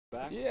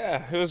Back?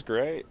 Yeah, it was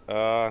great.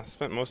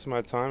 Spent most of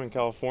my time in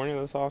California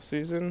this off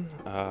season.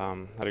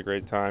 Had a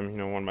great time.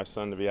 Wanted my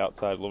son to be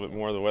outside a little bit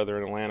more. The weather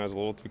in Atlanta is a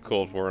little too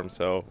cold for him,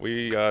 so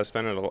we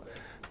spent about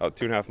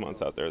 2.5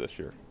 months out there this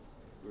year.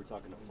 We were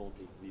talking to Fulte,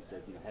 and he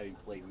said, having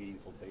played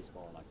meaningful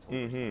baseball in October,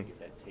 you hmm kind of get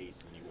that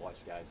taste, and you watch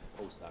guys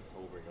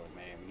post-October, you're like,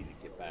 man, we need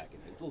to get back.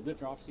 And it's a little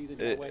different off-season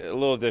that way. A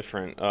little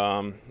different.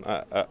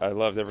 I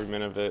loved every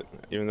minute of it,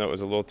 even though it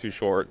was a little too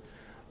short.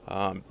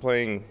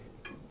 Playing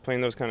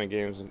those kind of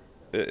games,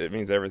 it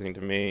means everything to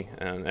me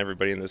and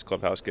everybody in this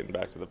clubhouse getting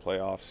back to the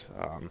playoffs.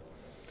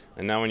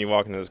 And now when you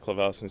walk into this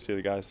clubhouse and see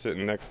the guy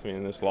sitting next to me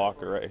in this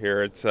locker right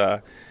here,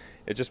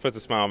 it just puts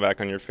a smile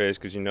back on your face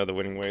because you know the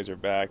winning ways are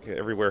back.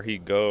 Everywhere he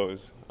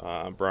goes,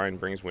 Brian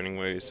brings winning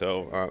ways.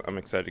 So I'm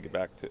excited to get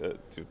back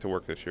to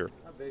work this year.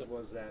 How big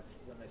was that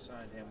when they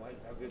signed him?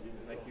 How good did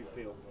it make you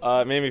feel?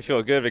 It made me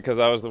feel good because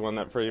I was the one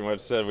that pretty much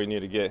said we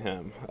need to get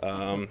him.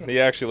 He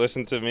actually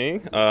listened to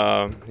me.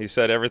 He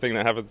said everything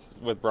that happens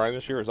with Brian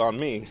this year is on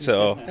me.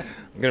 So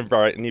I'm going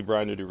to need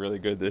Brian to do really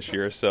good this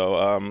year.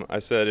 So I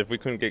said if we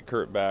couldn't get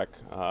Kurt back,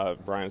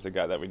 Brian's the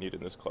guy that we need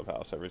in this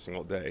clubhouse every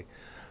single day.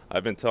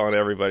 I've been telling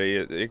everybody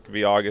it could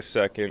be August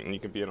 2nd and you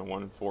could be in a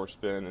 1-4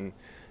 spin and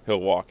he'll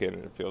walk in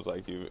and it feels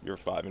like you're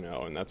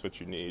 5-0, and that's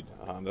what you need.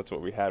 That's what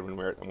we had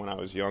when I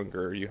was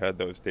younger. You had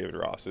those David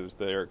Rosses,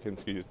 the Eric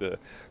Kinskys, the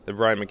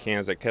Brian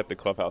McCanns that kept the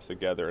clubhouse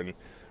together, and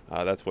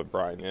that's what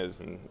Brian is,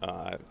 and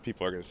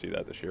people are going to see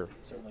that this year.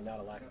 Certainly not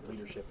a lack of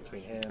leadership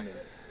between him and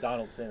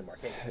Donaldson and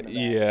Marquez.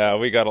 Yeah,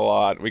 we got a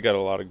lot. We got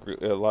a lot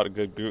of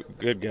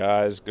good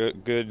guys.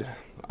 Good.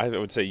 I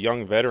would say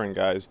young veteran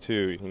guys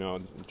too.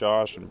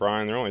 Josh and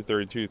Brian, they're only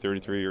 32,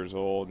 33 years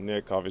old.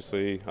 Nick,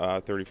 obviously,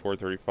 34,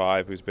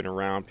 35, who's been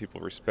around.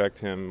 People respect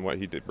him, what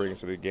he brings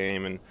to the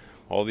game, and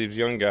all these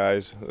young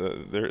guys,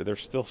 they're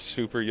still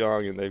super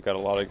young, and they've got a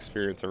lot of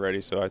experience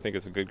already. So I think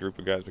it's a good group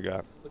of guys we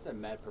got. What's that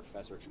mad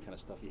professor kind of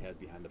stuff he has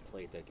behind the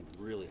plate that can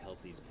really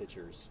help these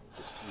pitchers?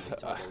 Talk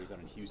about what we've done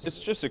in Houston. It's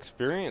just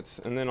experience,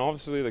 and then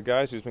obviously the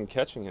guys who's been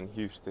catching in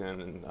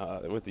Houston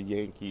and with the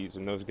Yankees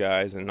and those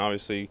guys, and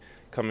obviously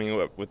coming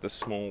up with the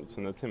Smoltz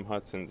and the Tim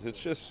Hudsons.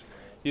 It's just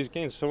he's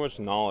gained so much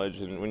knowledge,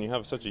 and when you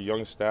have such a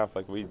young staff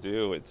like we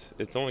do,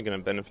 it's only going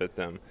to benefit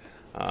them.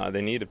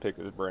 They need to pick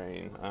his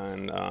brain,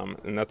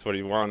 and that's what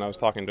he wanted. I was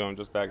talking to him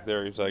just back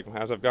there. He's like,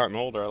 as I've gotten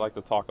older, I like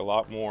to talk a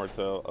lot more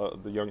to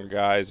the younger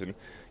guys and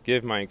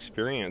give my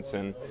experience,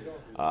 and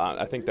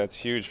I think that's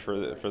huge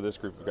for this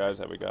group of guys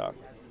that we got.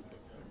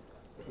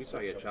 We saw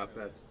you at Chop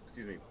Fest.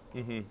 Excuse me.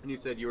 And And you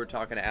said you were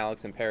talking to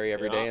Alex and Perry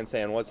every day and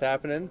saying what's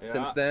happening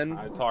since then.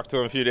 I talked to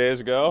him a few days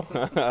ago.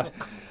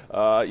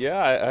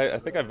 I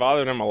think I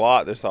bothered him a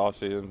lot this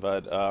offseason,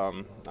 but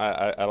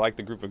I like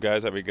the group of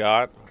guys that we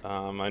got.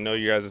 I know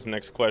you guys'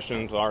 next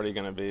question's already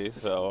going to be,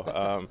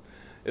 so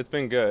it's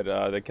been good.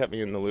 They kept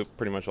me in the loop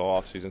pretty much all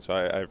offseason, so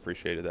I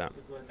appreciated that.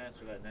 Go ahead and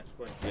answer that next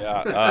question.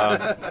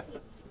 Yeah.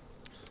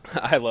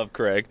 I love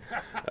Craig.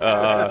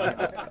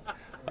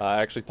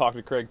 I actually talked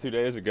to Craig 2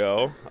 days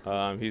ago.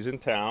 He's in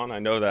town. I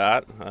know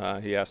that.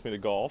 He asked me to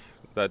golf.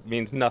 That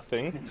means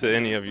nothing to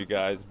any of you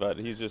guys, but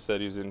he just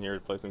said he's in here to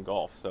play some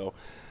golf. So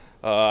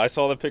I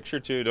saw the picture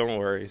too. Don't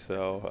worry.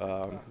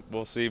 So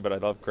we'll see. But I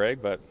love Craig,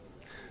 but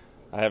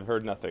I have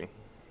heard nothing.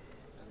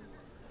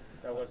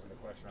 That wasn't the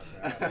question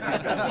I was going to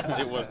ask.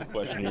 It was the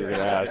question you were going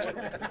to ask.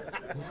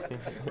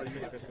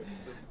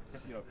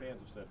 Fans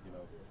have said,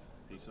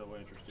 he's so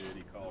interested.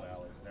 He called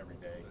Alex every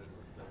day.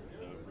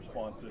 The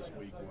response this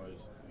week was,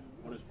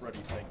 what does Freddie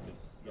think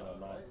that,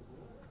 not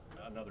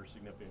another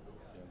significant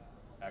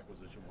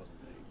acquisition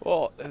wasn't made?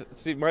 Well,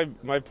 see,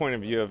 my point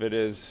of view of it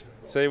is,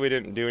 say we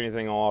didn't do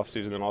anything all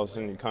offseason, then all of a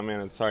sudden you come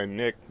in and sign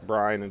Nick,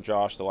 Brian, and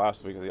Josh the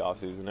last week of the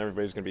offseason,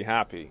 everybody's going to be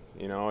happy.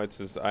 It's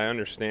just, I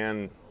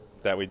understand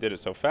that we did it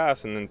so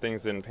fast and then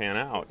things didn't pan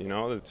out.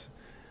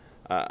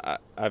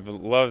 I've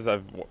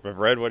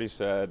read what he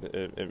said.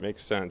 It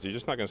makes sense. You're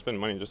just not going to spend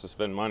money just to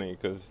spend money,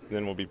 because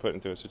then we'll be put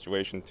into a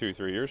situation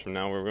 2-3 years from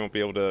now where we won't be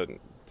able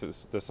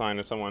to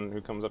sign someone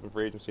who comes up in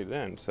free agency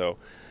then. So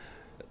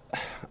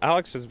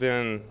Alex has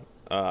been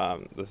a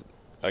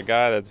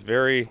guy that's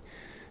very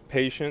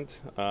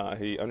patient.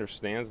 He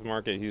understands the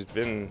market. He's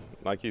been,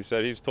 like he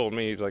said, he's told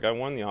me, he's like, I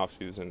won the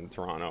offseason in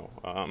Toronto.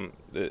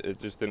 It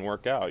just didn't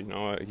work out.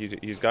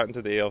 He's gotten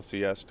to the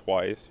ALCS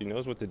twice. He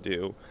knows what to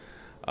do.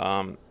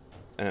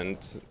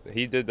 And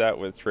he did that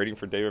with trading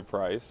for David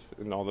Price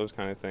and all those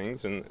kind of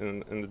things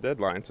in the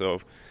deadline. So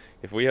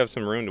if we have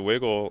some room to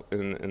wiggle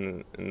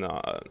in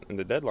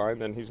the deadline,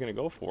 then he's going to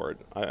go for it.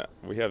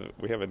 We have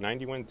a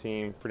 90-win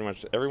team. Pretty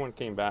much everyone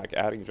came back,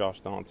 adding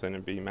Josh Donaldson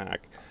and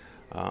B-Mac.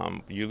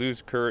 You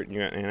lose Kurt and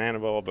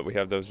Annabelle, but we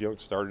have those young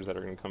starters that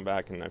are going to come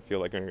back, and I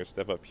feel like they're going to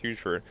step up huge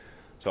for it.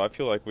 So I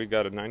feel like we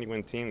got a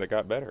 90-win team that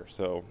got better.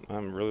 So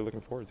I'm really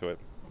looking forward to it.